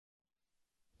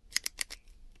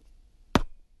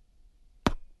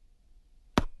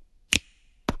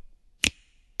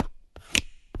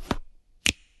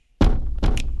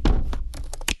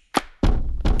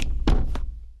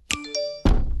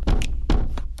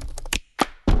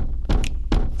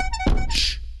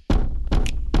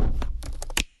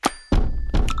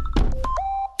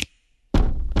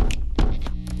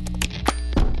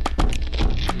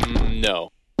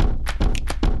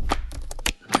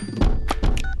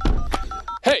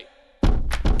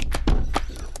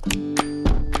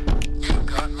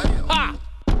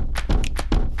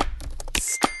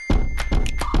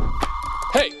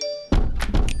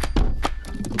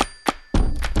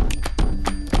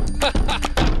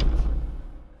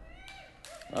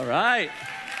All right.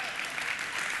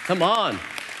 Come on.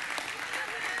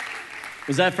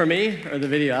 Was that for me or the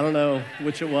video? I don't know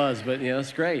which it was, but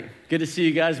it's great. Good to see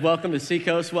you guys. Welcome to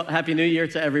Seacoast. Well, Happy New Year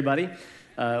to everybody.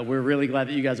 We're really glad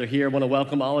that you guys are here. I want to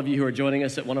welcome all of you who are joining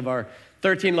us at one of our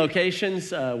 13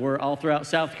 locations. We're all throughout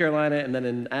South Carolina and then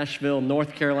in Asheville,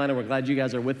 North Carolina. We're glad you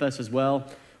guys are with us as well.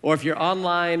 Or if you're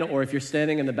online or if you're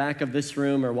standing in the back of this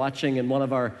room or watching in one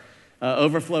of our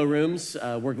overflow rooms,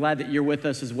 we're glad that you're with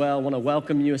us as well. I want to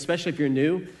welcome you, especially if you're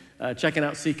new, checking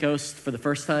out Seacoast for the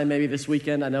first time maybe this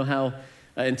weekend. I know how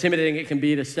intimidating it can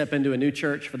be to step into a new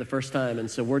church for the first time, and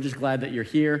so we're just glad that you're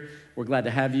here. We're glad to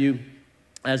have you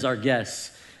as our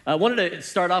guests. I wanted to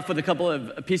start off with a couple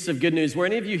of pieces of good news. Were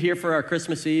any of you here for our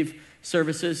Christmas Eve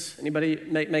services? Anybody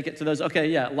make it to those? Okay,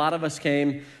 yeah, a lot of us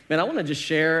came. Man, I want to just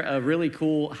share a really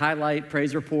cool highlight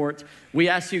praise report. We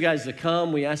asked you guys to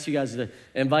come. We asked you guys to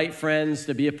invite friends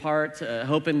to be a part,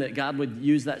 hoping that God would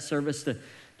use that service to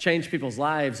change people's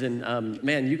lives. And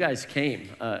man, you guys came.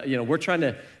 We're trying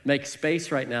to make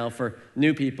space right now for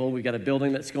new people. We got a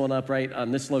building that's going up right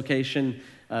on this location,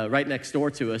 right next door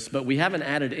to us, but we haven't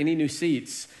added any new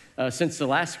seats since the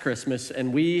last Christmas,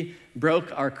 and we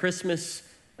broke our Christmas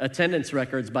attendance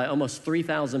records by almost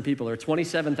 3,000 people. There were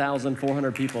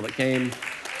 27,400 people that came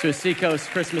to a Seacoast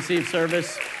Christmas Eve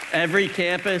service. Every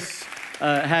campus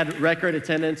had record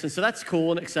attendance, and so that's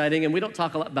cool and exciting, and we don't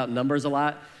talk about numbers a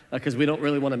lot because we don't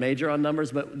really want to major on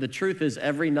numbers, but the truth is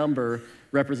every number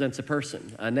represents a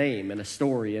person, a name, and a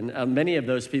story, and many of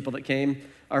those people that came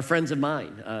are friends of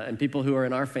mine and people who are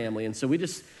in our family, and so we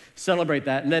just celebrate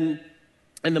that. And then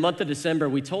in the month of December,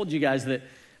 we told you guys that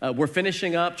we're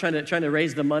finishing up, trying to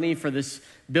raise the money for this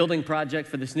building project,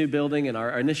 for this new building, and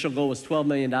our initial goal was $12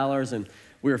 million, and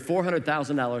we were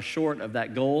 $400,000 short of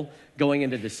that goal going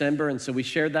into December, and so we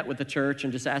shared that with the church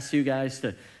and just asked you guys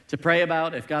to pray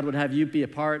about if God would have you be a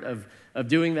part of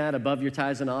doing that above your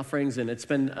tithes and offerings. And it's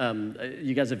been,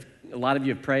 a lot of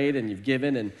you have prayed and you've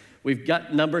given, and we've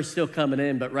got numbers still coming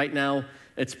in, but right now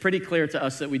it's pretty clear to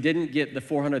us that we didn't get the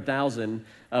 400,000.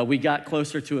 We got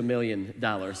closer to $1 million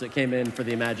that came in for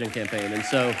the Imagine campaign. And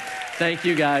so thank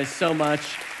you guys so much.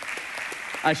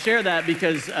 I share that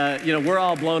because, we're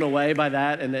all blown away by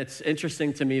that. And it's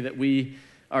interesting to me that we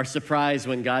are surprised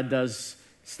when God does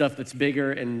stuff that's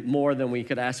bigger and more than we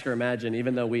could ask or imagine,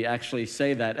 even though we actually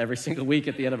say that every single week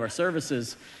at the end of our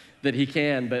services that he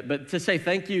can. But to say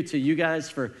thank you to you guys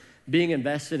for being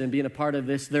invested and being a part of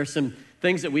this. There's some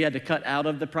things that we had to cut out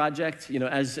of the project.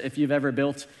 As if you've ever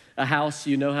built a house,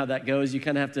 you know how that goes. You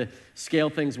kind of have to scale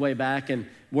things way back, and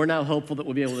we're now hopeful that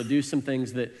we'll be able to do some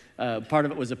things that part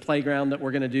of it was a playground that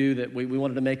we're going to do, that we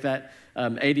wanted to make that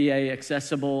ADA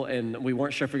accessible, and we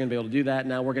weren't sure if we we're going to be able to do that.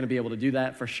 Now we're going to be able to do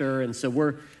that for sure, and so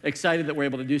we're excited that we're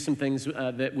able to do some things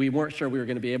that we weren't sure we were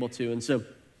going to be able to. And so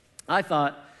I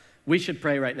thought we should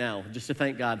pray right now just to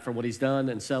thank God for what he's done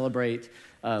and celebrate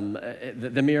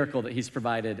the miracle that he's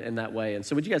provided in that way. And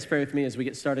so would you guys pray with me as we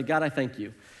get started? God, I thank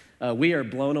you. We are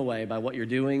blown away by what you're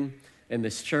doing in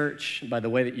this church, by the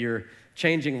way that you're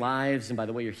changing lives, and by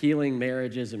the way you're healing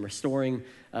marriages and restoring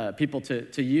people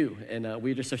to you. And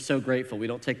we just are so grateful. We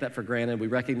don't take that for granted. We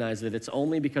recognize that it's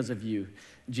only because of you,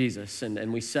 Jesus,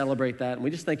 and we celebrate that. And we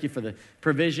just thank you for the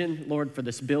provision, Lord, for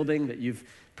this building that you've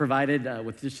provided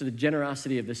with just the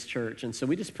generosity of this church. And so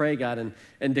we just pray, God,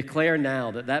 and declare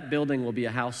now that building will be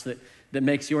a house that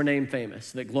makes your name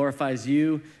famous, that glorifies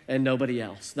you and nobody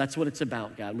else. That's what it's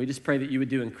about, God. And we just pray that you would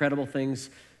do incredible things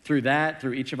through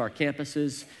each of our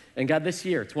campuses. And God, this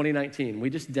year, 2019, we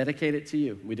just dedicate it to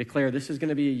you. We declare this is going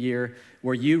to be a year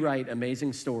where you write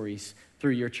amazing stories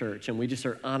through your church, and we just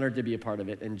are honored to be a part of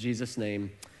it. In Jesus'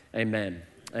 name, amen.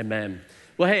 Amen.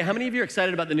 Well, hey, how many of you are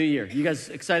excited about the new year? You guys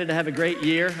excited to have a great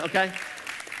year? Okay,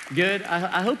 good.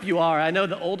 I hope you are. I know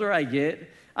the older I get,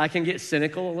 I can get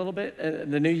cynical a little bit in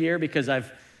the new year because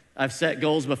I've set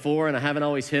goals before and I haven't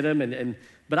always hit them.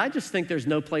 But I just think there's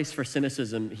no place for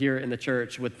cynicism here in the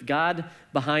church. With God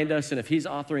behind us, and if he's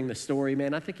authoring the story,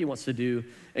 man, I think he wants to do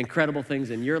incredible things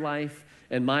in your life,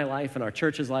 in my life, in our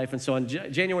church's life. And so on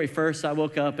January 1st, I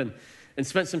woke up and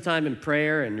spent some time in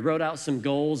prayer and wrote out some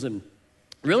goals and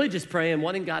really just praying,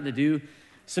 wanting God to do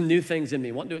some new things in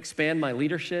me, wanting to expand my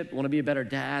leadership, want to be a better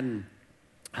dad and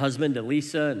husband to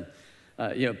Lisa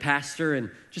and pastor,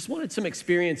 and just wanted some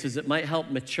experiences that might help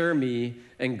mature me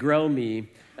and grow me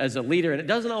as a leader. And it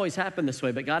doesn't always happen this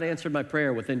way, but God answered my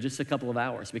prayer within just a couple of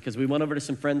hours because we went over to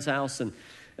some friend's house,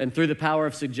 and through the power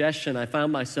of suggestion, I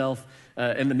found myself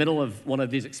in the middle of one of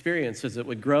these experiences that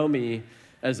would grow me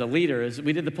as a leader.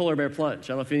 We did the polar bear plunge. I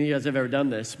don't know if any of you guys have ever done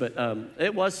this, but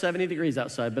it was 70 degrees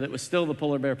outside, but it was still the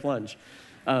polar bear plunge.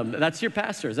 That's your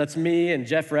pastors. That's me and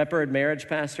Jeff Reppard, marriage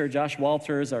pastor, Josh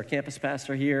Walters, our campus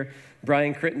pastor here,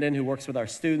 Brian Crittenden, who works with our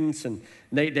students, and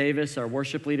Nate Davis, our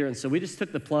worship leader. And so we just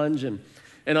took the plunge, and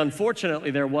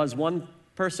unfortunately, there was one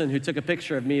person who took a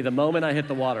picture of me the moment I hit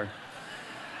the water.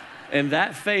 And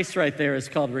that face right there is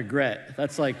called regret.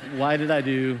 That's like, why did I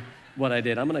do what I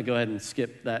did? I'm going to go ahead and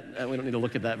skip that. We don't need to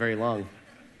look at that very long.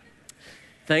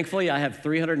 Thankfully, I have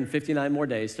 359 more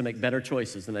days to make better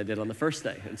choices than I did on the first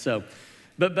day. And so,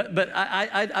 but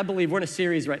I believe we're in a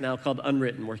series right now called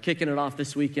Unwritten. We're kicking it off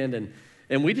this weekend,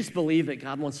 and we just believe that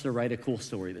God wants to write a cool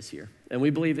story this year. And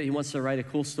we believe that he wants to write a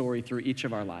cool story through each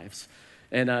of our lives.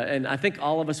 And I think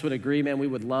all of us would agree, man, we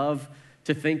would love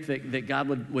to think that God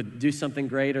would do something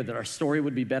great, or that our story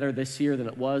would be better this year than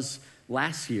it was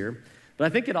last year. But I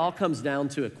think it all comes down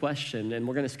to a question, and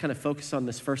we're going to kind of focus on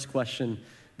this first question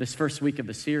this first week of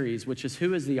the series, which is,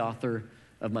 who is the author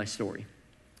of my story?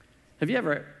 Have you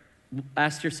ever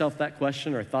asked yourself that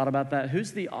question or thought about that?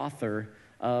 Who's the author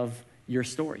of your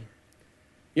story?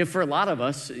 You know, for a lot of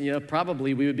us,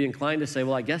 probably we would be inclined to say,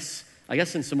 well, I guess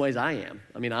in some ways I am.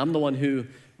 I mean, I'm the one who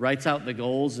writes out the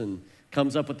goals and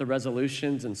comes up with the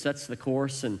resolutions and sets the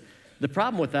course. And the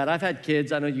problem with that, I've had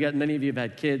kids. I know many of you have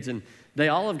had kids, and they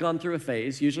all have gone through a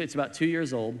phase. Usually it's about 2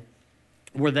 years old,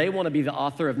 where they want to be the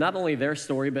author of not only their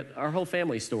story, but our whole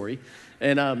family's story.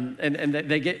 And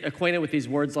they get acquainted with these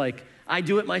words like, I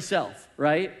do it myself,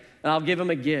 right? And I'll give them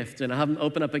a gift, and I'll have them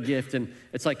open up a gift, and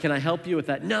it's like, can I help you with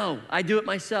that? No, I do it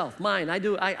myself. Mine, I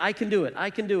do it. I can do it.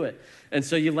 I can do it. And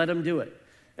so you let them do it.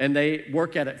 And they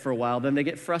work at it for a while, then they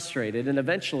get frustrated, and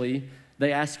eventually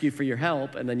they ask you for your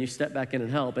help, and then you step back in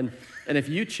and help. And if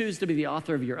you choose to be the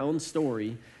author of your own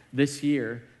story this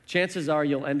year, chances are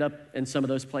you'll end up in some of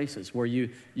those places where you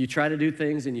try to do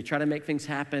things and you try to make things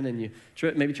happen, and you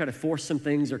maybe try to force some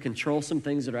things or control some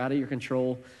things that are out of your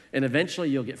control. And eventually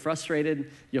you'll get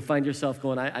frustrated. You'll find yourself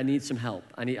going, I need some help.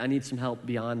 I need some help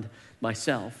beyond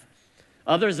myself.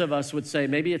 Others of us would say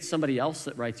maybe it's somebody else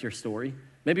that writes your story.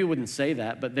 Maybe we wouldn't say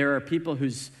that, but there are people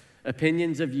whose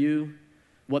opinions of you,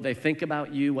 what they think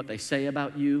about you, what they say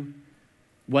about you,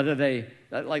 whether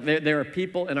there are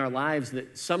people in our lives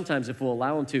that sometimes, if we'll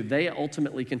allow them to, they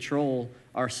ultimately control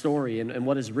our story and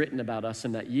what is written about us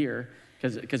in that year.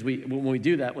 Because when we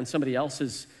do that, when somebody else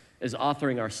is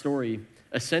authoring our story,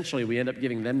 essentially we end up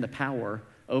giving them the power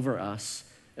over us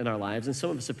in our lives. And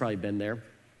some of us have probably been there.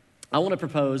 I want to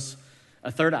propose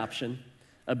a third option,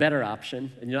 a better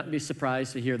option, and you'll not be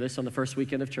surprised to hear this on the first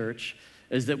weekend of church,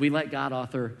 is that we let God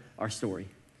author our story.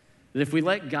 That if we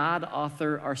let God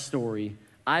author our story,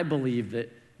 I believe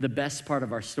that the best part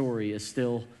of our story is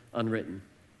still unwritten.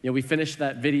 We finished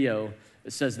that video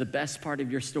that says the best part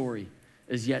of your story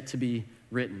is yet to be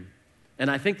written. And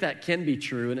I think that can be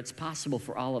true, and it's possible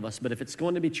for all of us. But if it's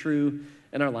going to be true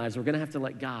in our lives, we're going to have to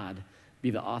let God be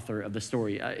the author of the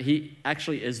story. He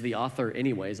actually is the author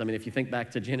anyways. I mean, if you think back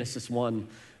to Genesis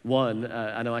 1:1,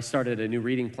 I know I started a new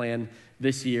reading plan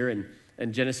this year,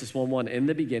 and Genesis 1:1, in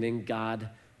the beginning, God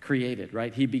created,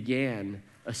 right? He began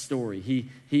a story.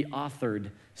 He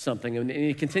authored something, and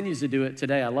he continues to do it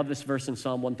today. I love this verse in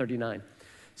Psalm 139. It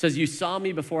says, you saw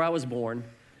me before I was born.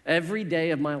 Every day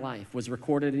of my life was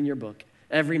recorded in your book.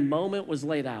 Every moment was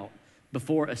laid out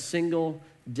before a single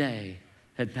day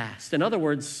had passed. In other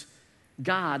words,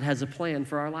 God has a plan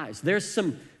for our lives. There's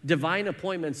some divine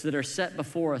appointments that are set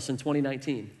before us in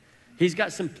 2019. He's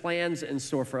got some plans in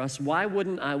store for us. Why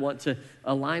wouldn't I want to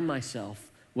align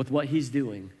myself with what he's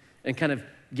doing and kind of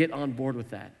get on board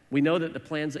with that? We know that the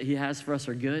plans that he has for us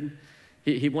are good.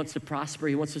 He wants to prosper.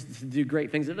 He wants us to do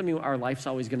great things. It doesn't mean our life's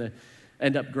always going to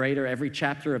end up great, or every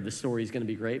chapter of the story is going to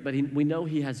be great, but we know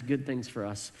he has good things for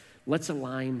us. Let's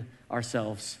align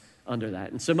ourselves under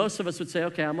that. And so most of us would say,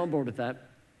 okay, I'm on board with that.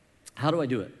 How do I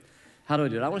do it? How do I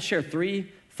do it? I want to share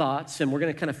 3 thoughts, and we're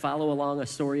going to kind of follow along a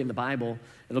story in the Bible.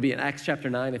 It'll be in Acts chapter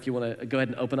 9 if you want to go ahead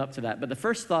and open up to that. But the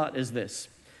first thought is this.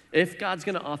 If God's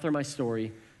going to author my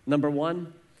story, number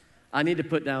 1, I need to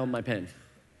put down my pen.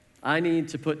 I need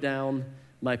to put down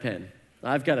my pen.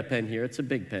 I've got a pen here. It's a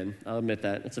big pen. I'll admit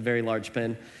that. It's a very large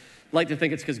pen. I like to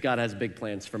think it's because God has big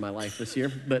plans for my life this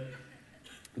year.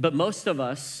 But most of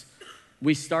us,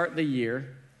 we start the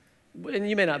year, and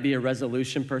you may not be a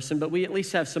resolution person, but we at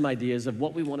least have some ideas of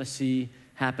what we want to see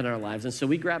happen in our lives. And so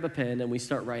we grab a pen and we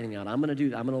start writing out, I'm going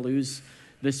to lose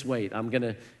this weight. I'm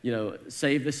going to,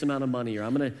 save this amount of money, or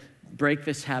I'm going to break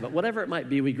this habit. Whatever it might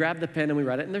be, we grab the pen and we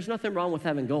write it. And there's nothing wrong with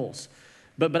having goals.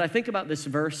 But I think about this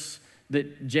verse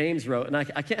that James wrote, and I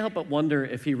can't help but wonder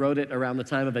if he wrote it around the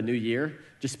time of a new year,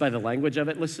 just by the language of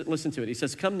it. Listen to it. He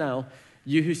says, come now,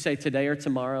 You who say today or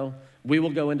tomorrow, we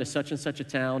will go into such and such a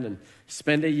town and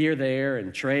spend a year there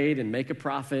and trade and make a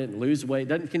profit and lose weight.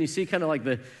 Can you see kind of like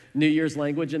the New Year's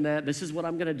language in that? This is what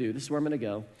I'm going to do. This is where I'm going to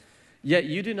go. Yet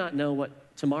you do not know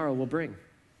what tomorrow will bring.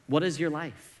 What is your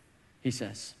life? He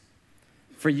says.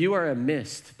 For you are a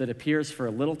mist that appears for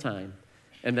a little time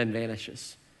and then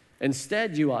vanishes.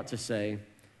 Instead, you ought to say,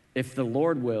 if the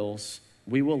Lord wills,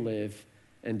 we will live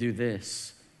and do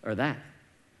this or that.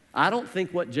 I don't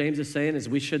think what James is saying is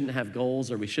we shouldn't have goals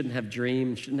or we shouldn't have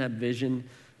dreams, shouldn't have vision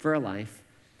for our life.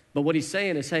 But what he's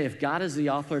saying is, hey, if God is the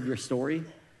author of your story,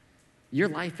 your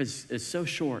life is so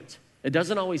short. It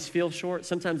doesn't always feel short.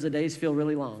 Sometimes the days feel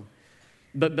really long.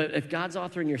 But if God's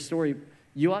authoring your story,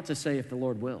 you ought to say, if the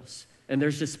Lord wills. And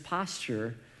there's this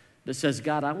posture that says,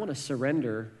 God, I want to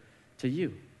surrender to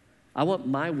you. I want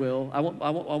my will. I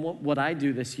want what I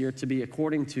do this year to be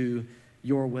according to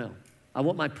your will. I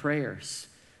want my prayers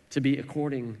to be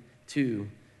according to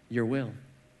your will.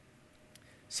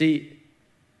 See,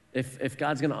 if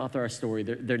God's going to author our story,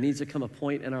 there needs to come a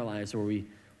point in our lives where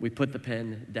we put the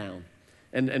pen down.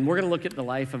 And we're going to look at the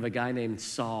life of a guy named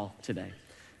Saul today.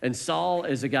 And Saul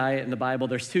is a guy in the Bible.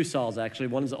 There's two Sauls, actually.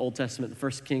 One is the Old Testament, the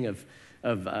first king of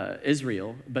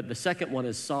Israel. But the second one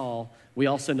is Saul. We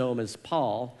also know him as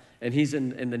Paul, and he's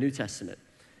in the New Testament.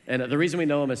 And the reason we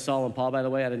know him as Saul and Paul, by the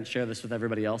way, I didn't share this with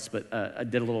everybody else, but I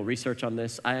did a little research on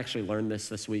this. I actually learned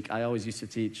this week. I always used to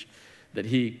teach that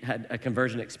he had a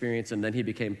conversion experience and then he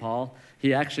became Paul.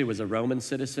 He actually was a Roman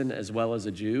citizen as well as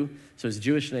a Jew. So his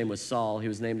Jewish name was Saul. He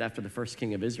was named after the first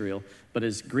king of Israel, but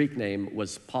his Greek name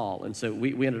was Paul. And so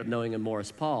we ended up knowing him more as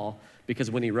Paul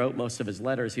because when he wrote most of his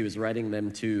letters, he was writing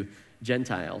them to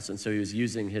Gentiles. And so he was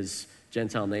using his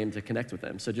Gentile name to connect with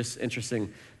them. So just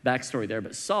interesting backstory there.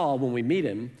 But Saul, when we meet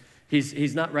him,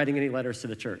 he's not writing any letters to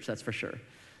the church, that's for sure.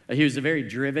 He was a very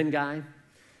driven guy.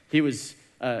 He was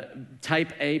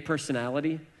type A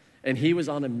personality, and he was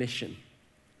on a mission.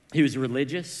 He was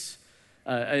religious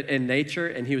in nature,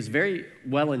 and he was very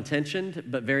well-intentioned,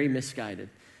 but very misguided.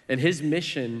 And his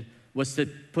mission was to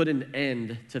put an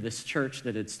end to this church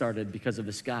that had started because of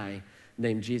this guy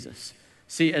named Jesus.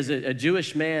 See, as a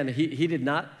Jewish man, he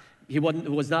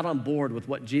was not on board with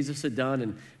what Jesus had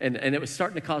done, and it was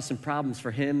starting to cause some problems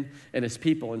for him and his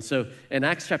people. And so in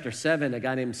Acts chapter 7, a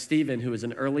guy named Stephen, who was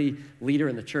an early leader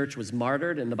in the church, was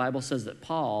martyred, and the Bible says that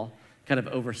Paul kind of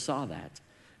oversaw that.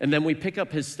 And then we pick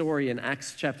up his story in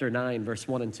Acts chapter 9, verse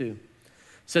 1 and 2. It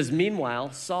says,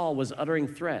 meanwhile, Saul was uttering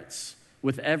threats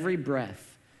with every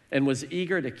breath and was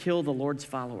eager to kill the Lord's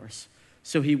followers.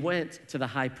 So he went to the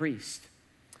high priest.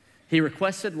 He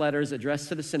requested letters addressed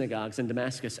to the synagogues in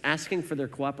Damascus, asking for their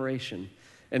cooperation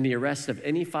in the arrest of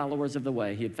any followers of the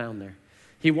way he had found there.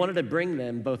 He wanted to bring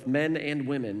them, both men and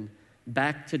women,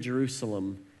 back to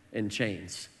Jerusalem in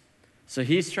chains. So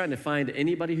he's trying to find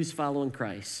anybody who's following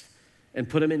Christ and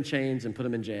put them in chains and put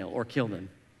them in jail or kill them.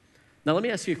 Now, let me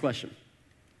ask you a question.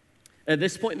 At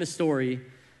this point in the story,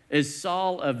 is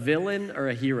Saul a villain or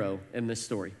a hero in this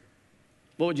story?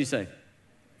 What would you say?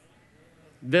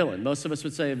 Villain. Most of us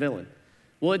would say a villain.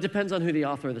 Well, it depends on who the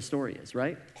author of the story is,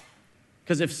 right?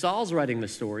 Because if Saul's writing the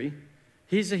story,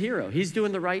 he's a hero. He's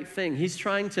doing the right thing. He's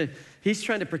trying to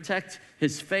protect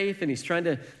his faith, and he's trying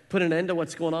to put an end to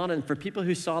what's going on. And for people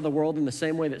who saw the world in the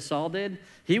same way that Saul did,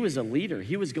 he was a leader.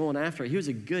 He was going after it. He was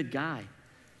a good guy.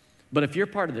 But if you're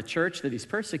part of the church that he's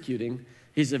persecuting,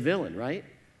 he's a villain, right?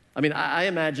 I mean, I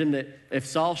imagine that if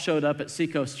Saul showed up at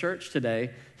Seacoast Church today,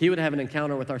 he would have an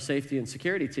encounter with our safety and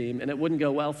security team, and it wouldn't go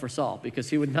well for Saul because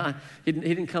he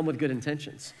didn't come with good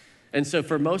intentions. And so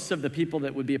for most of the people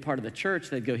that would be a part of the church,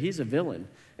 they'd go, he's a villain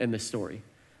in this story.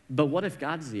 But what if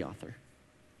God's the author?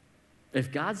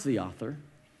 If God's the author,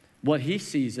 what he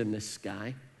sees in this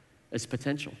guy is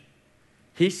potential.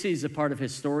 He sees a part of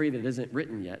his story that isn't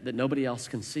written yet, that nobody else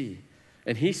can see.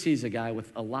 And he sees a guy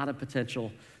with a lot of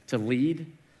potential to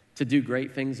lead, to do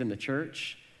great things in the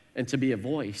church, and to be a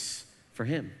voice for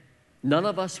him. None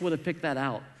of us would have picked that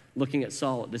out looking at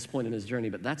Saul at this point in his journey,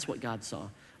 but that's what God saw.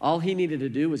 All he needed to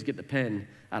do was get the pen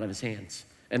out of his hands,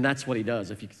 and that's what he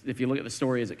does. If you look at the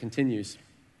story as it continues.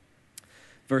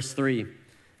 Verse 3,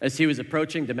 as he was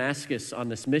approaching Damascus on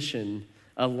this mission,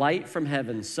 a light from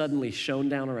heaven suddenly shone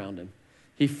down around him.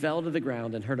 He fell to the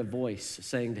ground and heard a voice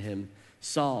saying to him,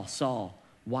 Saul, Saul,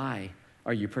 why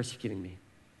are you persecuting me?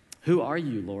 Who are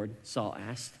you, Lord? Saul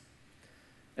asked.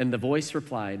 And the voice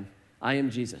replied, I am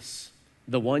Jesus,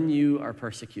 the one you are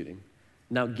persecuting.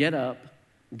 Now get up,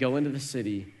 go into the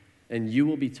city, and you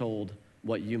will be told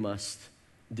what you must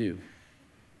do.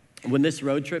 When this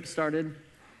road trip started,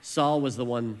 Saul was the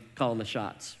one calling the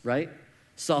shots, right?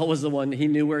 Saul was the one, he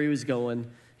knew where he was going.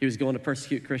 He was going to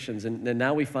persecute Christians. And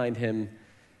now we find him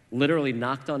literally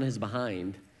knocked on his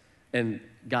behind, and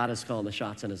God is calling the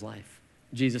shots in his life.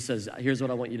 Jesus says, here's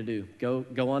what I want you to do.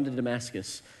 Go on to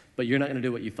Damascus, but you're not going to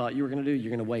do what you thought you were going to do.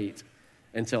 You're going to wait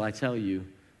until I tell you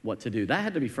what to do. That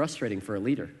had to be frustrating for a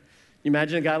leader. You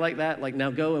imagine a guy like that, like,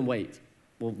 now go and wait.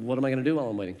 Well, what am I going to do while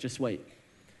I'm waiting? Just wait.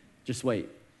 Just wait.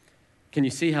 Can you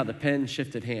see how the pen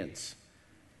shifted hands?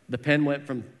 The pen went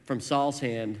from Saul's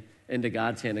hand into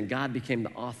God's hand, and God became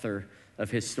the author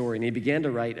of his story. And he began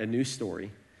to write a new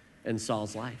story in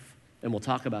Saul's life. And we'll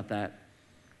talk about that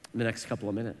in the next couple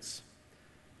of minutes.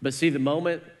 But see, the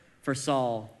moment for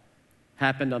Saul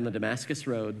happened on the Damascus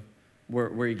Road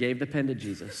where he gave the pen to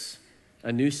Jesus.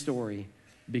 A new story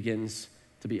begins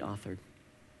to be authored.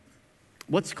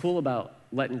 What's cool about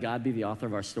letting God be the author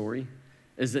of our story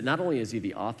is that not only is he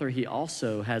the author, he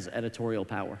also has editorial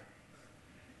power.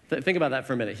 Think about that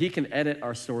for a minute. He can edit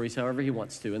our stories however he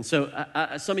wants to. And so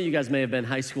some of you guys may have been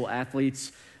high school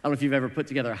athletes. I don't know if you've ever put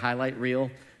together a highlight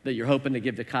reel that you're hoping to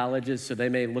give to colleges so they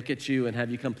may look at you and have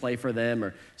you come play for them.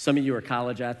 Or some of you are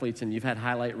college athletes and you've had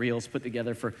highlight reels put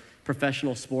together for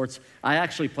professional sports. I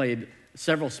actually played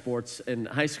several sports in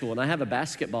high school, and I have a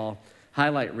basketball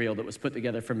highlight reel that was put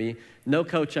together for me. No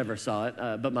coach ever saw it,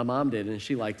 but my mom did, and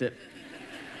she liked it.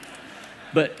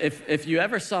 But if you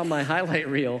ever saw my highlight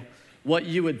reel, what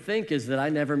you would think is that I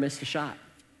never missed a shot.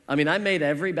 I mean, I made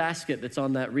every basket that's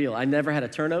on that reel. I never had a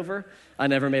turnover. I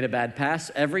never made a bad pass.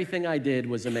 Everything I did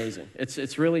was amazing.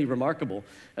 It's really remarkable.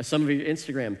 Some of your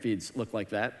Instagram feeds look like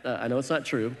that. I know it's not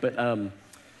true,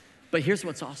 but here's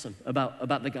what's awesome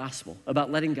about the gospel,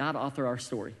 about letting God author our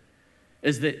story,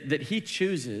 is that he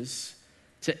chooses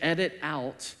to edit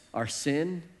out our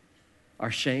sin,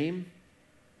 our shame,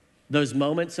 those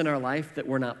moments in our life that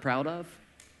we're not proud of.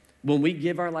 When we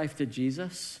give our life to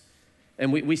Jesus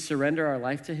and we surrender our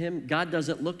life to him, God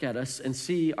doesn't look at us and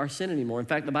see our sin anymore. In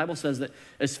fact, the Bible says that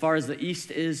as far as the east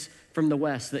is from the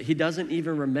west, that he doesn't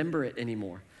even remember it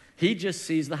anymore. He just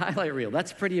sees the highlight reel.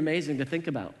 That's pretty amazing to think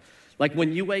about. Like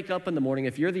when you wake up in the morning,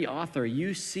 if you're the author,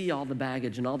 you see all the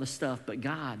baggage and all the stuff, but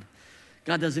God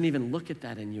doesn't even look at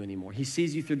that in you anymore. He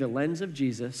sees you through the lens of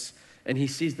Jesus, and he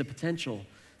sees the potential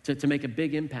to make a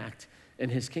big impact in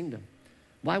his kingdom.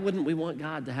 Why wouldn't we want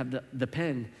God to have the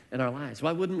pen in our lives?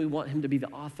 Why wouldn't we want him to be the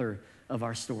author of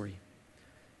our story?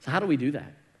 So how do we do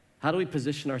that? How do we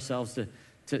position ourselves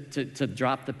to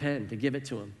drop the pen, to give it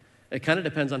to him? It kind of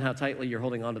depends on how tightly you're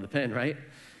holding onto the pen, right?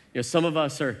 You know, some of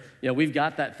us are, we've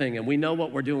got that thing and we know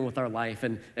what we're doing with our life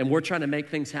and we're trying to make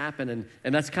things happen.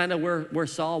 And that's kind of where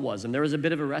Saul was. And there was a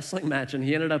bit of a wrestling match and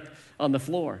he ended up on the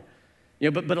floor.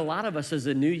 But a lot of us, as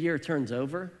the new year turns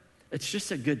over, it's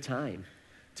just a good time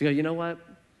to go, you know what?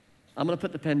 I'm going to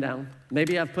put the pen down.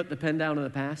 Maybe I've put the pen down in the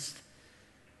past,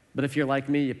 but if you're like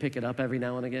me, you pick it up every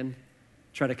now and again,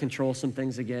 try to control some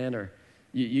things again, or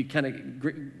you kind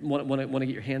of want to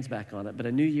get your hands back on it. But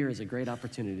a new year is a great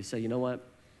opportunity to say, you know what?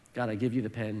 God, I give you the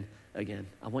pen again.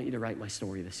 I want you to write my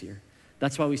story this year.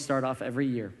 That's why we start off every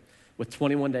year with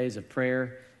 21 days of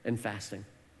prayer and fasting.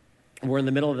 We're in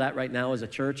the middle of that right now as a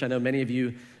church. I know many of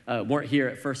you weren't here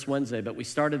at First Wednesday, but we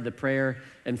started the prayer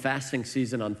and fasting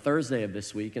season on Thursday of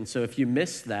this week. And so if you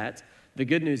missed that, the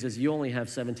good news is you only have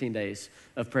 17 days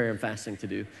of prayer and fasting to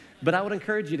do. But I would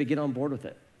encourage you to get on board with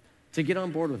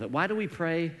it, Why do we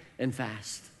pray and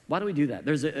fast? Why do we do that?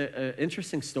 There's an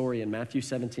interesting story in Matthew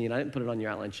 17. I didn't put it on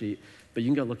your outline sheet, but you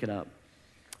can go look it up,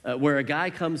 where a guy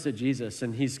comes to Jesus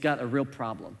and he's got a real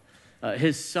problem.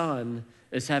 His son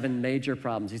is having major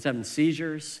problems. He's having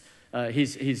seizures.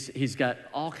 He's got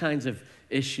all kinds of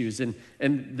issues. And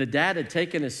the dad had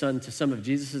taken his son to some of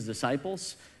Jesus'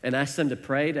 disciples and asked them to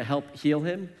pray to help heal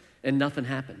him, and nothing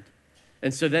happened.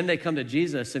 And so then they come to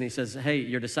Jesus and he says, hey,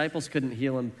 your disciples couldn't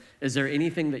heal him. Is there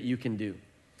anything that you can do?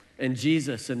 And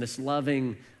Jesus, in this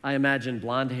loving, I imagine,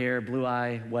 blonde hair, blue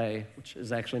eye way, which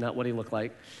is actually not what he looked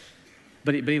like,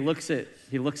 but he looks at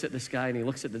this guy and he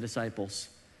looks at the disciples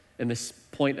in this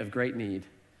point of great need,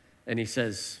 and he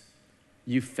says,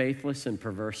 you faithless and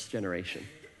perverse generation.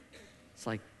 It's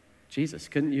like, Jesus,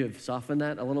 couldn't you have softened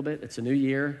that a little bit? It's a new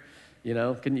year,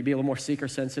 couldn't you be a little more seeker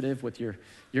sensitive with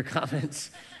your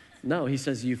comments? No, he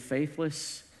says, you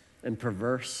faithless and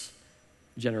perverse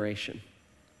generation.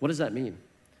 What does that mean?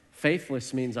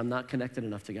 Faithless means I'm not connected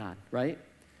enough to God, right?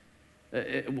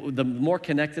 The more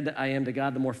connected I am to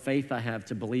God, the more faith I have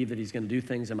to believe that he's going to do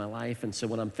things in my life. And so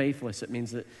when I'm faithless, it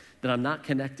means that I'm not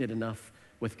connected enough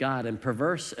with God. And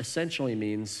perverse essentially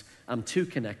means I'm too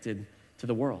connected to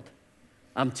the world.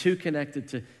 I've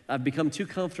become too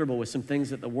comfortable with some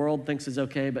things that the world thinks is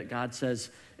okay, but God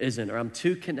says isn't. Or I'm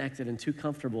too connected and too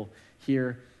comfortable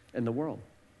here in the world.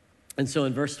 And so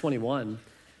in verse 21,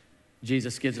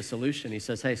 Jesus gives a solution. He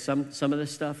says, hey, some of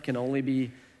this stuff can only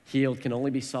be healed, can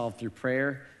only be solved through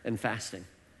prayer and fasting.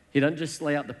 He doesn't just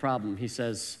lay out the problem. He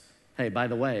says, hey, by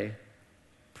the way,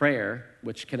 prayer,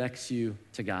 which connects you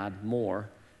to God more,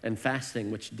 and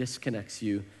fasting, which disconnects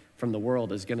you from the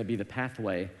world, is going to be the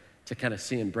pathway to kind of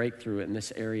see and break through in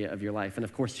this area of your life. And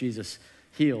of course, Jesus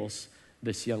heals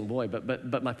this young boy.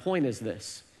 But my point is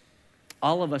this.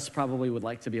 All of us probably would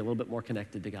like to be a little bit more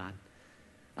connected to God.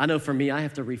 I know for me, I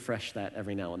have to refresh that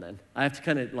every now and then. I have to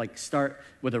kind of like start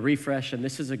with a refresh, and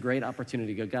this is a great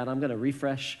opportunity to go, God, I'm going to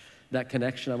refresh that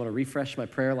connection. I'm going to refresh my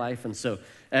prayer life. And so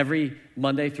every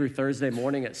Monday through Thursday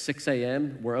morning at 6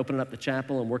 a.m., we're opening up the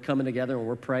chapel and we're coming together and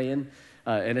we're praying.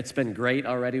 And it's been great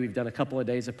already. We've done a couple of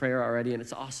days of prayer already, and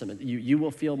it's awesome. You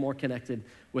will feel more connected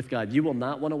with God. You will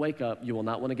not want to wake up. You will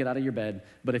not want to get out of your bed.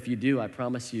 But if you do, I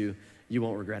promise you, you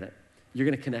won't regret it. You're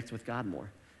going to connect with God more.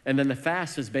 And then the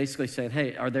fast is basically saying,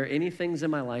 hey, are there any things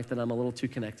in my life that I'm a little too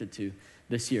connected to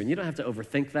this year? And you don't have to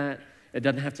overthink that. It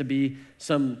doesn't have to be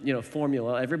some,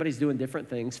 formula. Everybody's doing different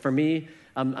things. For me,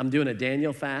 I'm doing a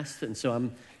Daniel fast, and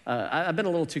so I've been a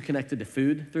little too connected to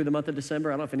food through the month of December.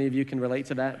 I don't know if any of you can relate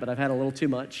to that, but I've had a little too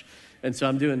much. And so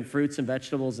I'm doing fruits and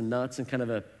vegetables and nuts and kind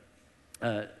of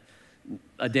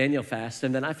a Daniel fast.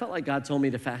 And then I felt like God told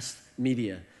me to fast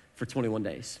media for 21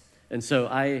 days. And so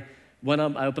I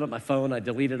opened up my phone, I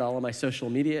deleted all of my social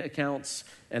media accounts,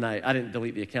 and I didn't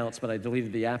delete the accounts, but I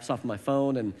deleted the apps off of my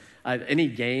phone, and any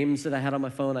games that I had on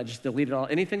my phone, I just deleted all,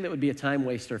 anything that would be a time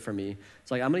waster for me. It's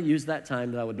like, I'm gonna use that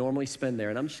time that I would normally spend there,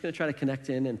 and I'm just gonna try to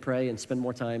connect in and pray and spend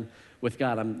more time with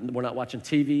God. We're not watching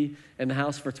TV in the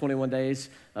house for 21 days,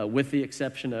 with the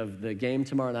exception of the game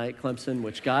tomorrow night, Clemson,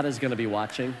 which God is gonna be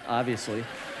watching, obviously,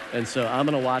 and so I'm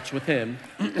gonna watch with him,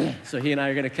 so he and I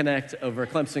are gonna connect over a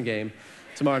Clemson game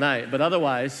tomorrow night, but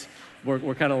otherwise,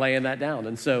 we're kind of laying that down.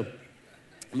 And so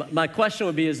my question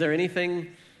would be, is there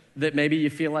anything that maybe you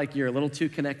feel like you're a little too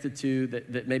connected to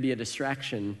that may be a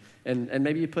distraction, and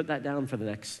maybe you put that down for the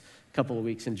next couple of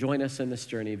weeks and join us in this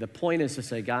journey. The point is to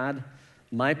say, God,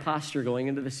 my posture going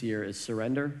into this year is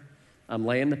surrender. I'm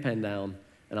laying the pen down,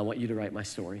 and I want you to write my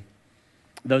story.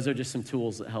 Those are just some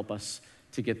tools that help us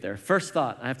to get there. First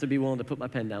thought, I have to be willing to put my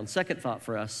pen down. Second thought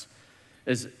for us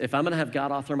is if I'm going to have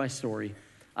God author my story,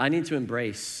 I need to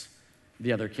embrace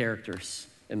the other characters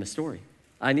in the story.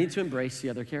 I need to embrace the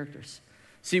other characters.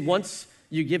 See, once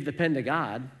you give the pen to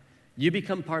God, you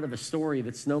become part of a story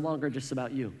that's no longer just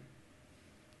about you.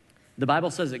 The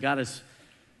Bible says that God has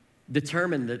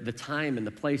determined the time and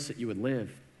the place that you would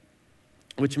live,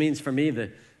 which means for me,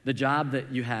 the job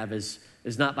that you have is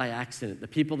not by accident. The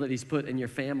people that he's put in your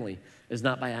family is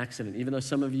not by accident, even though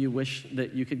some of you wish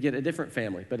that you could get a different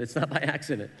family, but it's not by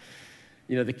accident.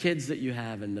 The kids that you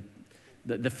have and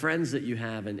the friends that you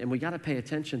have, and we got to pay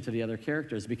attention to the other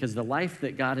characters, because the life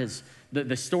that God has,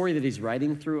 the story that he's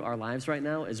writing through our lives right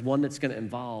now is one that's going to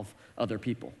involve other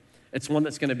people. It's one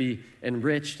that's going to be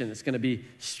enriched, and it's going to be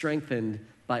strengthened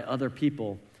by other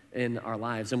people in our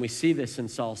lives. And we see this in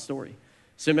Saul's story.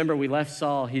 So remember, we left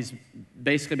Saul. He's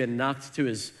basically been knocked to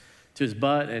his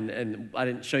butt, and I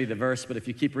didn't show you the verse, but if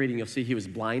you keep reading, you'll see he was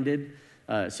blinded,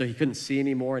 so he couldn't see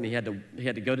anymore, and he had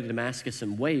to go to Damascus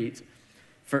and wait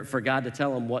for God to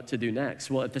tell him what to do next.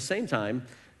 Well, at the same time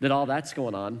that all that's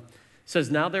going on, it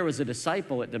says, now there was a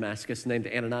disciple at Damascus named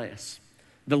Ananias.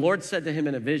 The Lord said to him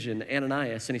in a vision,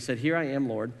 Ananias, and he said, here I am,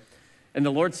 Lord. And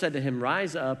the Lord said to him,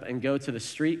 rise up and go to the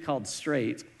street called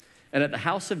Straight, and at the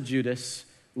house of Judas,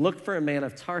 look for a man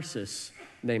of Tarsus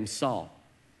named Saul.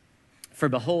 For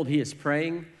behold, he is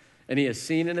praying, and he has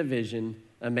seen in a vision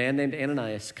a man named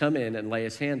Ananias come in and lay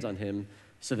his hands on him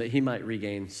so that he might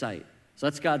regain sight. So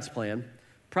that's God's plan.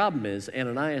 Problem is,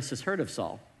 Ananias has heard of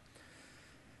Saul.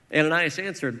 Ananias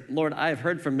answered, Lord, I have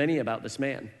heard from many about this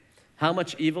man, how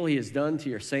much evil he has done to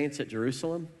your saints at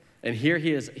Jerusalem. And here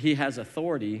he has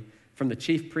authority from the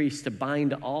chief priest to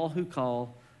bind all who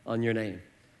call on your name.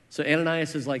 So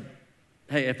Ananias is like,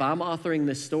 hey, if I'm authoring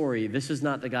this story, this is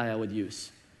not the guy I would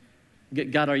use.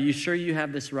 God, are you sure you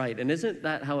have this right? And isn't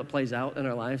that how it plays out in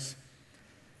our lives?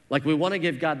 Like, we want to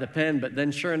give God the pen, but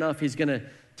then sure enough, he's going to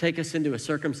take us into a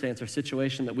circumstance or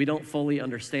situation that we don't fully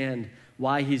understand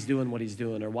why he's doing what he's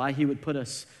doing or why he would put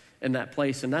us in that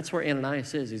place. And that's where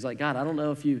Ananias is. He's like, God, I don't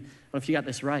know if you got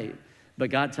this right. But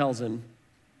God tells him,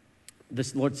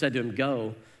 this Lord said to him,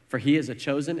 go, for he is a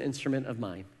chosen instrument of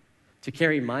mine to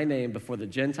carry my name before the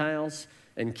Gentiles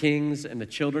and kings and the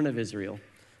children of Israel.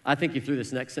 I think he threw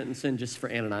this next sentence in just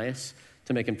for Ananias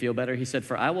to make him feel better. He said,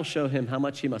 for I will show him how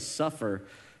much he must suffer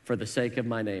for the sake of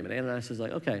my name. And Ananias is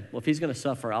like, okay, well, if he's going to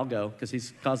suffer, I'll go, because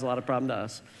he's caused a lot of problem to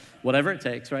us. Whatever it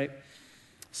takes, right?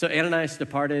 So Ananias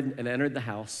departed and entered the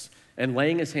house. And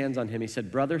laying his hands on him, he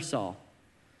said, "Brother Saul."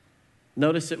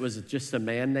 Notice it was just a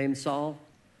man named Saul.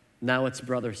 Now it's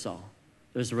Brother Saul.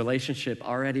 There's a relationship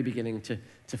already beginning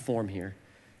to form here.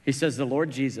 He says, "The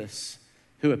Lord Jesus,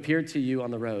 who appeared to you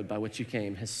on the road by which you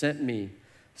came, has sent me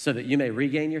so that you may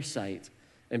regain your sight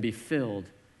and be filled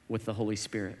with the Holy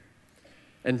Spirit."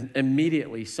 And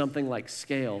immediately something like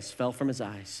scales fell from his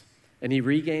eyes, and he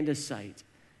regained his sight.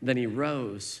 Then he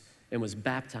rose and was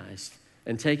baptized,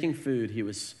 and taking food, he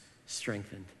was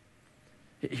strengthened.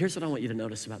 Here's what I want you to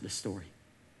notice about this story.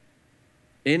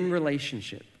 In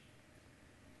relationship,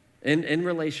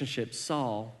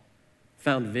 Saul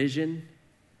found vision.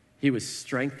 He was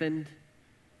strengthened.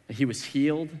 He was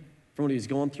healed from what he was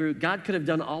going through. God could have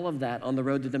done all of that on the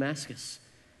road to Damascus.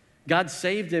 God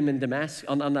saved him in Damascus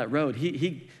on that road.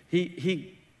 He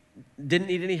didn't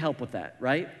need any help with that,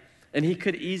 right? And he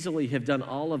could easily have done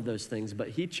all of those things, but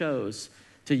he chose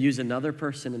to use another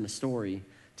person in the story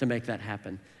to make that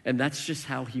happen. And that's just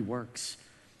how he works.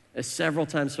 As several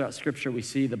times throughout Scripture we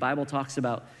see, the Bible talks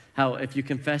about how if you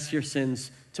confess your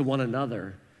sins to one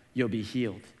another, you'll be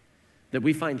healed. That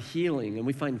we find healing and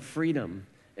we find freedom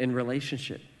in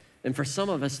relationship. And for some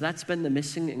of us, that's been the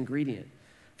missing ingredient.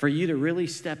 For you to really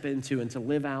step into and to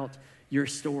live out your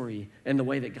story in the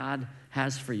way that God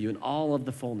has for you and all of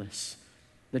the fullness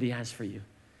that he has for you,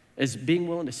 is being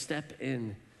willing to step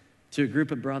in to a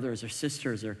group of brothers or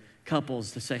sisters or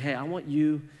couples to say, "Hey, I want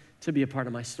you to be a part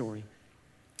of my story.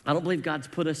 I don't believe God's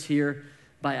put us here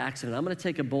by accident. I'm going to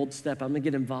take a bold step. I'm going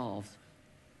to get involved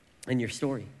in your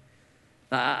story."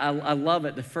 I love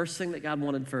it. The first thing that God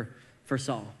wanted for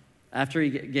Saul, after he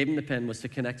gave him the pen, was to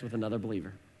connect with another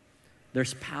believer.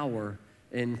 There's power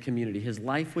in community. His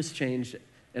life was changed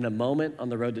in a moment on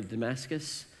the road to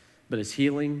Damascus, but his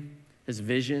healing, his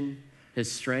vision, his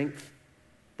strength,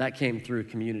 that came through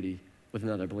community with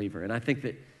another believer. And I think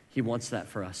that he wants that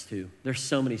for us too. There's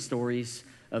so many stories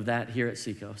of that here at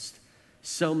Seacoast.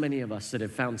 So many of us that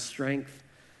have found strength,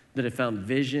 that have found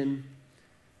vision,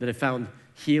 that have found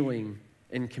healing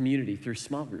in community through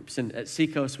small groups. And at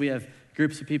Seacoast, we have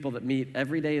groups of people that meet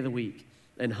every day of the week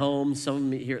in homes. Some of them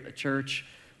meet here at the church,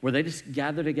 where they just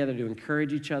gather together to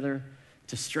encourage each other,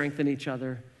 to strengthen each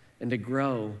other, and to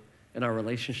grow in our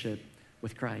relationship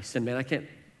with Christ. And man, I can't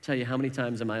tell you how many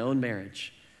times in my own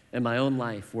marriage, in my own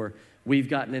life, where we've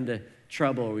gotten into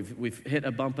trouble, we've hit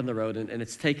a bump in the road, and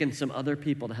it's taken some other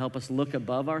people to help us look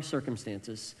above our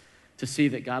circumstances to see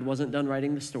that God wasn't done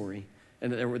writing the story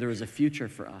and that there was a future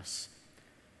for us.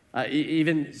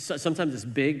 Even sometimes it's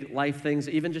big life things.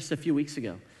 Even just a few weeks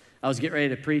ago, I was getting ready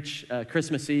to preach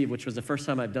Christmas Eve, which was the first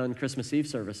time I've done Christmas Eve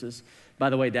services. By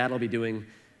the way, Dad will be doing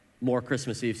more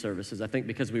Christmas Eve services. I think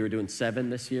because we were doing 7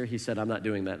 this year, he said, "I'm not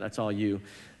doing that. That's all you."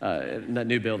 In that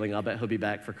new building, I'll bet he'll be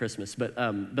back for Christmas. But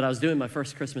I was doing my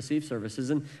first Christmas Eve services,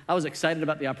 and I was excited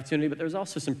about the opportunity, but there was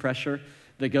also some pressure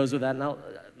that goes with that. And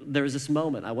there was this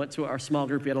moment. I went to our small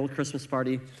group. We had a little Christmas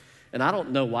party, and I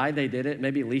don't know why they did it.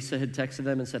 Maybe Lisa had texted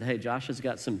them and said, "Hey, Josh has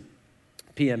got some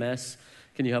PMS.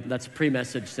 Can you help?" That's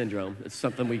pre-message syndrome. It's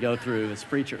something we go through as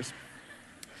preachers.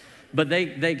 But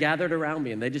they gathered around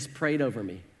me, and they just prayed over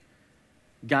me.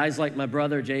 Guys like my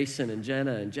brother Jason and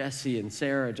Jenna and Jesse and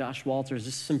Sarah, Josh Walters,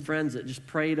 just some friends that just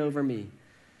prayed over me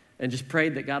and just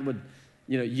prayed that God would,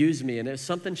 use me. And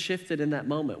something shifted in that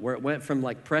moment where it went from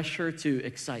like pressure to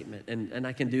excitement, and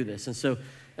I can do this. And so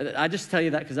I just tell you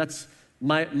that because that's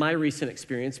my recent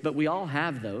experience, but we all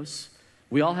have those.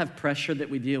 We all have pressure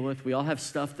that we deal with. We all have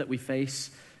stuff that we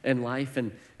face in life,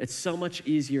 and it's so much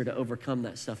easier to overcome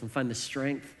that stuff and find the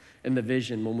strength and the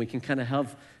vision when we can kind of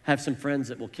have some friends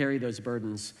that will carry those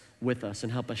burdens with us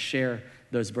and help us share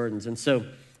those burdens. And so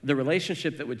the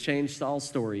relationship that would change Saul's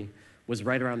story was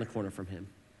right around the corner from him.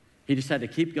 He just had to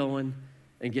keep going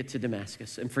and get to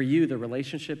Damascus. And for you, the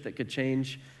relationship that could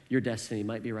change your destiny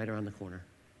might be right around the corner.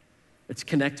 It's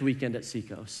Connect Weekend at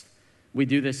Seacoast. We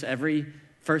do this every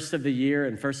first of the year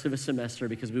and first of a semester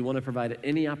because we want to provide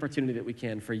any opportunity that we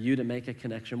can for you to make a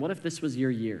connection. What if this was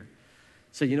your year?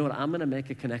 So you know what, I'm going to make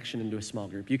a connection into a small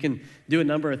group. You can do a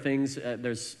number of things.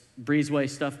 There's Breezeway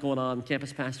stuff going on.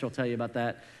 Campus Pastor will tell you about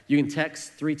that. You can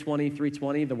text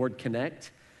 320-320, the word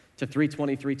connect, to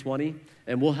 320-320,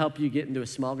 and we'll help you get into a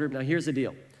small group. Now, here's the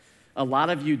deal. A lot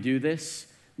of you do this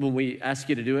when we ask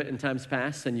you to do it in times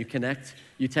past, and you connect,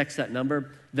 you text that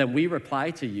number, then we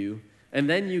reply to you, and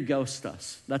then you ghost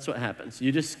us. That's what happens.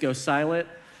 You just go silent,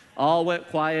 all went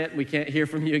quiet, we can't hear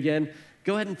from you again.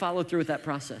 Go ahead and follow through with that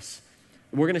process.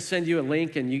 We're going to send you a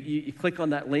link, and you click on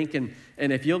that link, and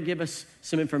if you'll give us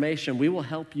some information, we will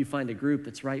help you find a group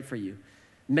that's right for you.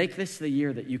 Make this the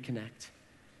year that you connect.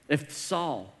 If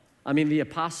the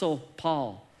Apostle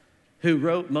Paul, who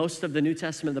wrote most of the New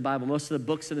Testament of the Bible, most of the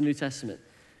books of the New Testament,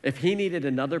 if he needed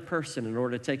another person in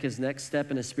order to take his next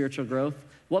step in his spiritual growth,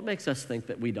 what makes us think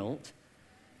that we don't?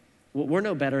 Well, we're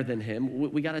no better than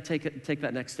him. We got to take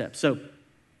that next step. So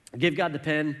give God the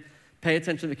pen, pay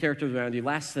attention to the characters around you.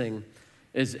 Last thing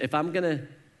is, if I'm going to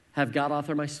have God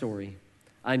author my story,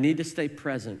 I need to stay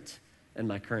present in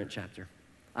my current chapter.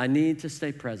 I need to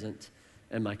stay present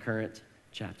in my current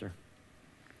chapter.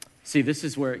 See, this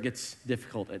is where it gets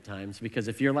difficult at times, because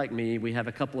if you're like me, we have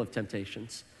a couple of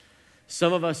temptations.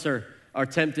 Some of us are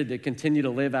tempted to continue to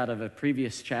live out of a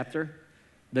previous chapter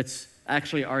that's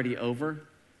actually already over,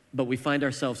 but we find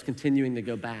ourselves continuing to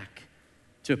go back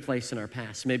to a place in our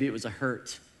past. Maybe it was a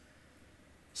hurt,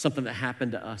 something that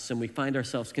happened to us, and we find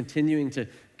ourselves continuing to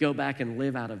go back and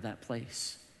live out of that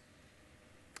place.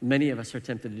 Many of us are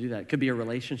tempted to do that. It could be a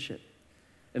relationship.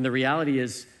 And the reality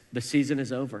is the season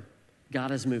is over.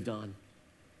 God has moved on.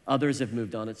 Others have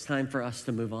moved on. It's time for us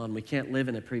to move on. We can't live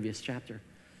in a previous chapter.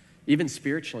 Even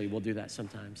spiritually, we'll do that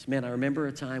sometimes. Man, I remember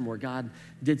a time where God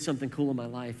did something cool in my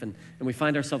life, and we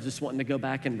find ourselves just wanting to go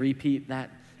back and repeat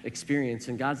that experience,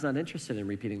 and God's not interested in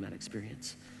repeating that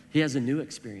experience. He has a new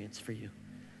experience for you.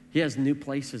 He has new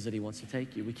places that he wants to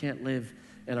take you. We can't live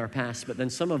in our past, but then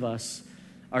some of us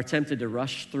are tempted to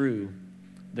rush through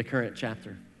the current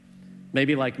chapter.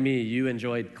 Maybe like me, you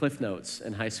enjoyed Cliff Notes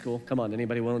in high school. Come on,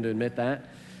 anybody willing to admit that?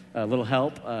 A little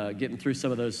help getting through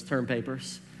some of those term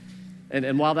papers.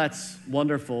 And while that's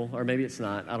wonderful, or maybe it's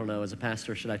not, I don't know, as a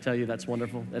pastor, should I tell you that's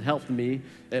wonderful? It helped me.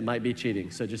 It might be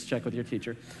cheating, so just check with your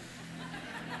teacher.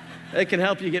 It can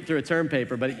help you get through a term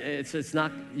paper, but it's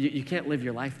not, you can't live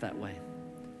your life that way.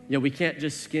 You know, we can't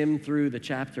just skim through the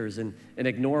chapters and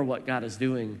ignore what God is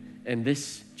doing in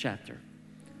this chapter.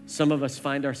 Some of us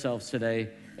find ourselves today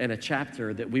in a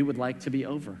chapter that we would like to be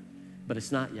over, but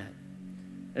it's not yet.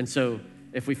 And so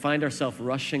if we find ourselves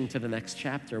rushing to the next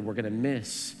chapter, we're going to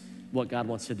miss what God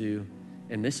wants to do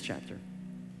in this chapter.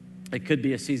 It could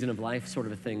be a season of life sort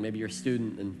of a thing. Maybe you're a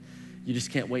student and you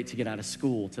just can't wait to get out of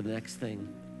school to the next thing.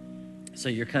 So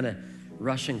you're kind of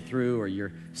rushing through, or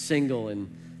you're single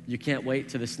and you can't wait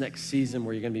to this next season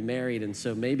where you're going to be married. And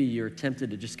so maybe you're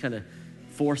tempted to just kind of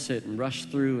force it and rush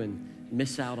through and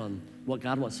miss out on what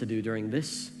God wants to do during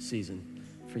this season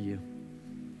for you.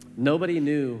 Nobody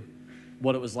knew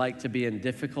what it was like to be in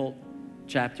difficult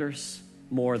chapters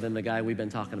more than the guy we've been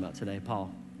talking about today,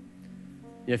 Paul.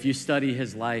 If you study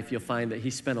his life, you'll find that he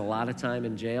spent a lot of time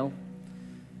in jail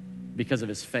because of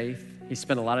his faith. He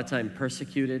spent a lot of time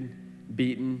persecuted,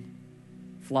 beaten,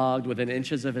 flogged within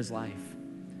inches of his life.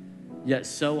 Yet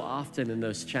so often in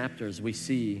those chapters, we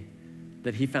see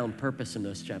that he found purpose in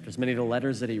those chapters. Many of the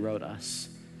letters that he wrote us,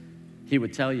 he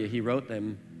would tell you he wrote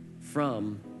them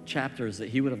from chapters that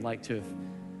he would have liked to have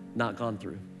not gone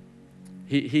through.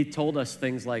 He told us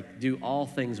things like, do all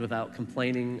things without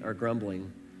complaining or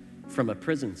grumbling from a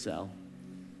prison cell.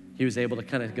 He was able to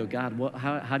kind of go, God,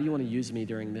 how do you want to use me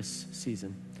during this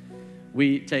season?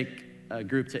 We take a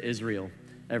group to Israel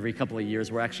every couple of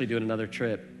years. We're actually doing another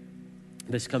trip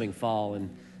this coming fall,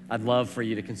 and I'd love for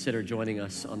you to consider joining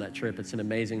us on that trip. It's an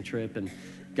amazing trip, and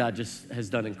God just has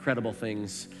done incredible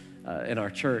things in our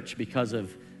church because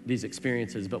of these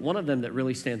experiences. But one of them that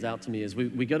really stands out to me is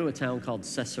we go to a town called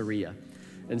Caesarea.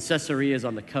 And Caesarea is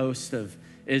on the coast of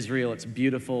Israel. It's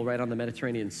beautiful, right on the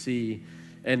Mediterranean Sea.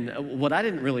 And what I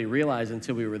didn't really realize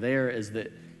until we were there is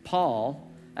that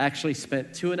Paul actually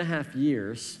spent 2.5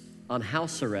 years on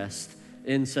house arrest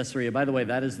in Caesarea. By the way,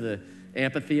 that is the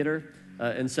amphitheater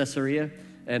in Caesarea.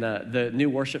 And the new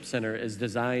worship center is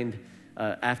designed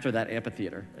after that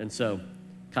amphitheater. And so,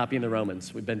 copying the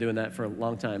Romans. We've been doing that for a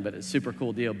long time, but it's a super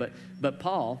cool deal. But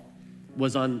Paul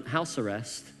was on house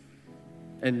arrest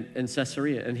in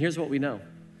Caesarea. And here's what we know.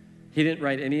 He didn't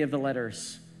write any of the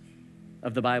letters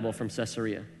of the Bible from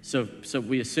Caesarea. So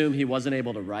we assume he wasn't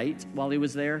able to write while he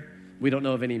was there. We don't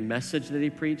know of any message that he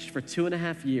preached. For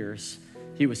 2.5 years,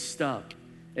 he was stuck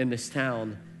in this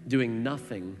town doing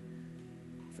nothing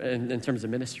in terms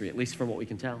of ministry, at least from what we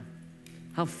can tell.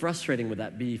 How frustrating would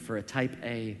that be for a type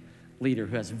A leader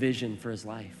who has vision for his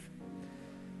life?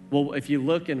 Well, if you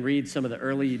look and read some of the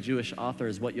early Jewish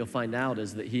authors, what you'll find out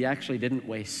is that he actually didn't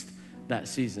waste that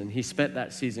season. He spent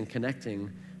that season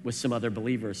connecting with some other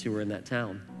believers who were in that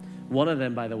town. One of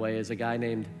them, by the way, is a guy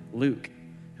named Luke,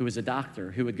 who was a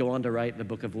doctor, who would go on to write the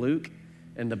book of Luke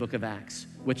and the book of Acts,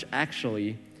 which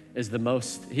actually is the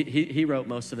most, he wrote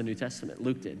most of the New Testament,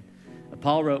 Luke did.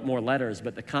 Paul wrote more letters,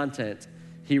 but the content,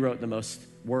 he wrote the most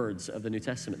words of the New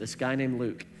Testament, this guy named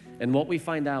Luke. And what we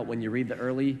find out when you read the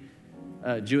early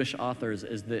Jewish authors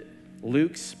is that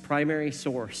Luke's primary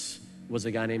source was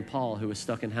a guy named Paul who was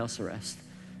stuck in house arrest.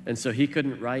 And so he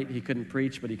couldn't write, he couldn't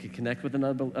preach, but he could connect with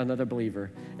another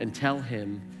believer and tell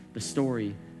him the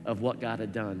story of what God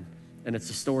had done. And it's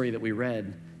the story that we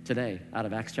read today out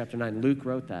of Acts chapter 9. Luke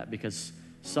wrote that because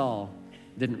Paul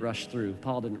didn't rush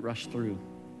through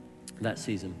that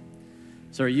season.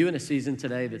 So are you in a season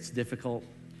today that's difficult?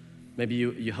 Maybe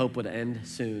you hope would end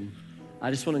soon. I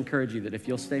just want to encourage you that if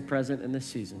you'll stay present in this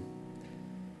season,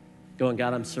 going,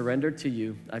 God, I'm surrendered to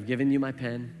you. I've given you my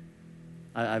pen.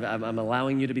 I'm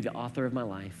allowing you to be the author of my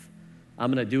life.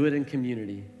 I'm going to do it in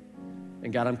community.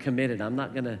 And God, I'm committed. I'm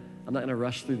not going to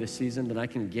rush through this season, but I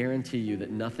can guarantee you that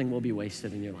nothing will be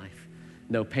wasted in your life.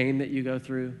 No pain that you go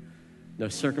through, no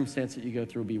circumstance that you go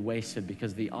through will be wasted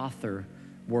because the author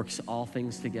works all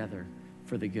things together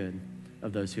for the good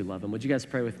of those who love him. Would you guys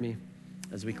pray with me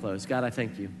as we close? God, I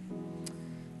thank you.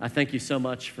 I thank you so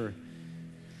much for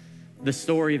the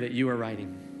story that you are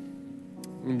writing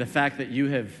and the fact that you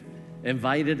have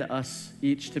invited us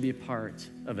each to be a part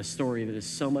of a story that is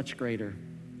so much greater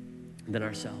than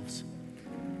ourselves.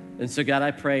 And so, God, I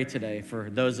pray today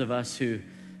for those of us who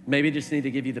maybe just need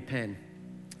to give you the pen.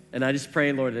 And I just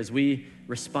pray, Lord, as we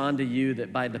respond to you,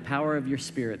 that by the power of your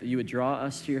Spirit, that you would draw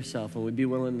us to yourself and we'd be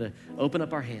willing to open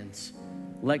up our hands,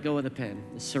 let go of the pen,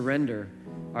 surrender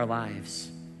our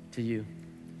lives to you.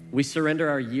 We surrender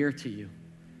our year to you.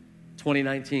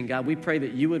 2019, God, we pray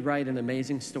that you would write an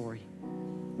amazing story.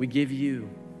 We give you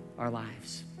our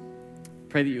lives.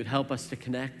 Pray that you would help us to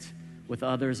connect with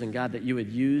others, and God, that you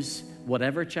would use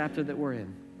whatever chapter that we're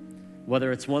in,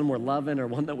 whether it's one we're loving or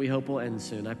one that we hope will end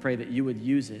soon. I pray that you would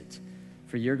use it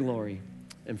for your glory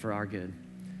and for our good.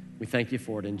 We thank you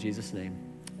for it in Jesus' name.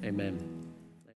 Amen.